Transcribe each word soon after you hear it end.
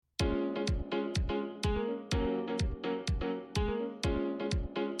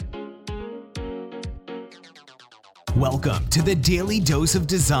Welcome to the Daily Dose of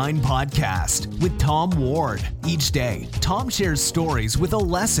Design podcast with Tom Ward. Each day, Tom shares stories with a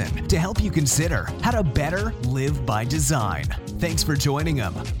lesson to help you consider how to better live by design. Thanks for joining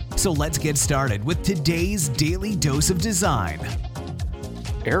him. So let's get started with today's Daily Dose of Design.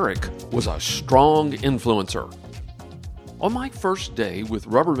 Eric was a strong influencer. On my first day with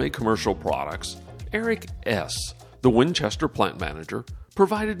Rubbermaid Commercial Products, Eric S., the Winchester plant manager,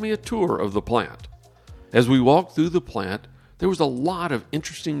 provided me a tour of the plant. As we walked through the plant, there was a lot of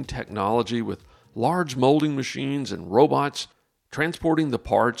interesting technology with large molding machines and robots transporting the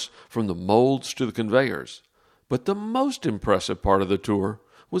parts from the molds to the conveyors. But the most impressive part of the tour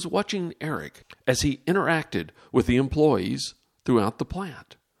was watching Eric as he interacted with the employees throughout the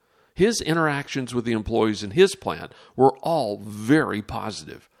plant. His interactions with the employees in his plant were all very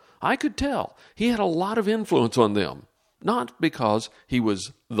positive. I could tell he had a lot of influence on them, not because he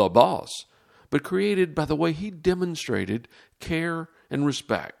was the boss, but created by the way he demonstrated care and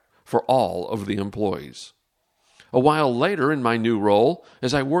respect for all of the employees. A while later in my new role,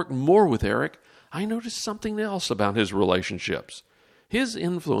 as I worked more with Eric, I noticed something else about his relationships. His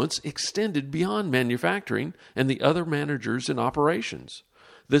influence extended beyond manufacturing and the other managers in operations.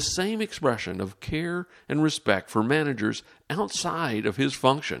 The same expression of care and respect for managers outside of his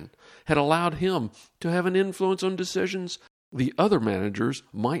function had allowed him to have an influence on decisions the other managers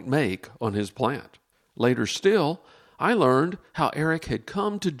might make on his plant. Later still, I learned how Eric had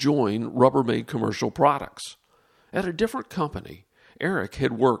come to join Rubbermaid Commercial Products. At a different company, Eric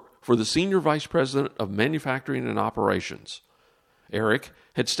had worked for the Senior Vice President of Manufacturing and Operations. Eric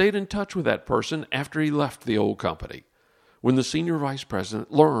had stayed in touch with that person after he left the old company. When the Senior Vice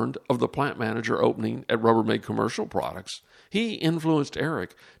President learned of the plant manager opening at Rubbermaid Commercial Products, he influenced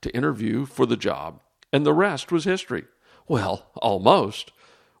Eric to interview for the job, and the rest was history. Well, almost.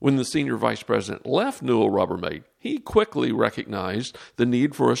 When the Senior Vice President left Newell Rubbermaid, he quickly recognized the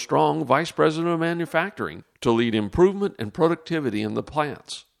need for a strong Vice President of Manufacturing to lead improvement and productivity in the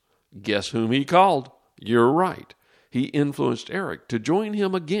plants. Guess whom he called? You're right. He influenced Eric to join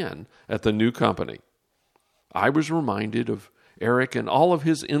him again at the new company. I was reminded of Eric and all of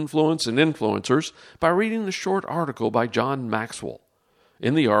his influence and influencers by reading a short article by John Maxwell.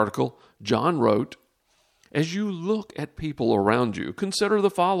 In the article, John wrote, "As you look at people around you, consider the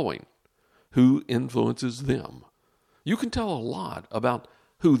following. Who influences them? You can tell a lot about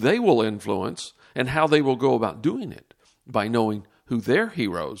who they will influence and how they will go about doing it by knowing who their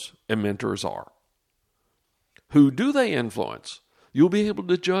heroes and mentors are. Who do they influence? You'll be able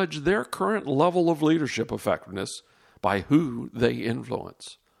to judge their current level of leadership effectiveness by who they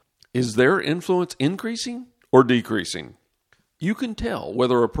influence. Is their influence increasing or decreasing? You can tell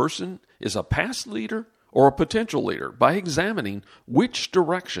whether a person is a past leader or a potential leader by examining which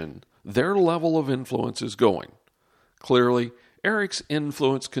direction their level of influence is going. Clearly, Eric's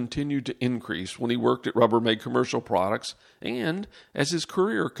influence continued to increase when he worked at Rubbermaid Commercial Products and as his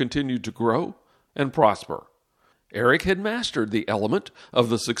career continued to grow and prosper. Eric had mastered the element of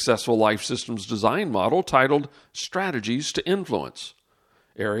the successful life systems design model titled Strategies to Influence.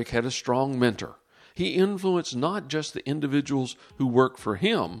 Eric had a strong mentor. He influenced not just the individuals who worked for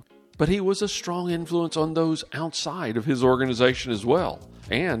him, but he was a strong influence on those outside of his organization as well.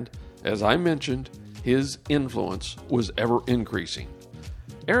 And, as I mentioned, his influence was ever increasing.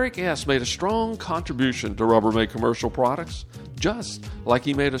 Eric S. made a strong contribution to Rubbermaid Commercial Products, just like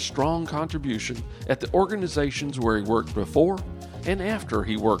he made a strong contribution at the organizations where he worked before and after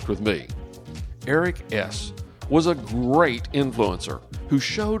he worked with me. Eric S. was a great influencer who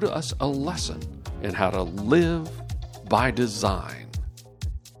showed us a lesson in how to live by design.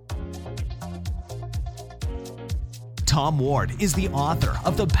 Tom Ward is the author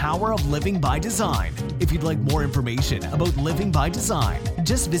of The Power of Living by Design. If you'd like more information about living by design,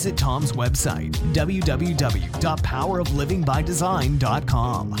 just visit Tom's website,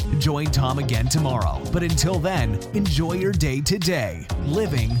 www.poweroflivingbydesign.com. Join Tom again tomorrow, but until then, enjoy your day today,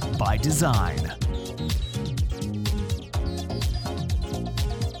 living by design.